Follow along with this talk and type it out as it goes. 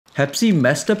Pepsi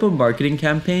messed up a marketing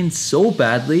campaign so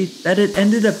badly that it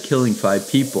ended up killing 5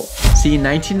 people. See, in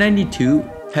 1992,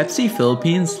 Pepsi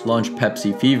Philippines launched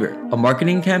Pepsi Fever, a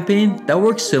marketing campaign that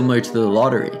works similar to the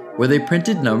lottery, where they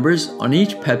printed numbers on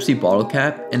each Pepsi bottle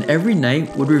cap and every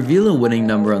night would reveal a winning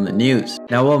number on the news.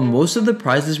 Now, while most of the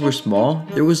prizes were small,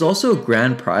 there was also a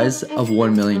grand prize of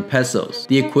 1 million pesos,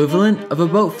 the equivalent of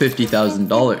about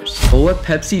 $50,000. But what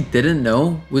Pepsi didn't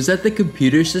know was that the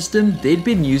computer system they'd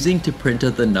been using to print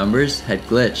out the numbers had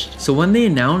glitched. So when they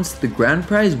announced the grand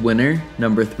prize winner,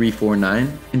 number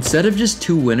 349, instead of just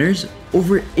 2 winners,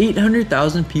 over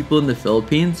 800,000 people in the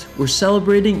Philippines were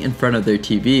celebrating in front of their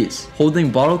TVs,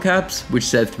 holding bottle caps which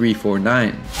said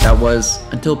 349. That was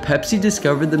until Pepsi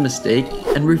discovered the mistake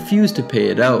and refused to pay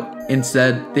it out.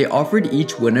 Instead, they offered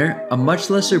each winner a much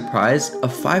lesser prize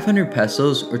of 500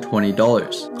 pesos or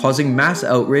 $20, causing mass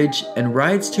outrage and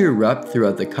riots to erupt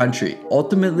throughout the country,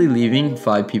 ultimately leaving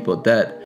 5 people dead.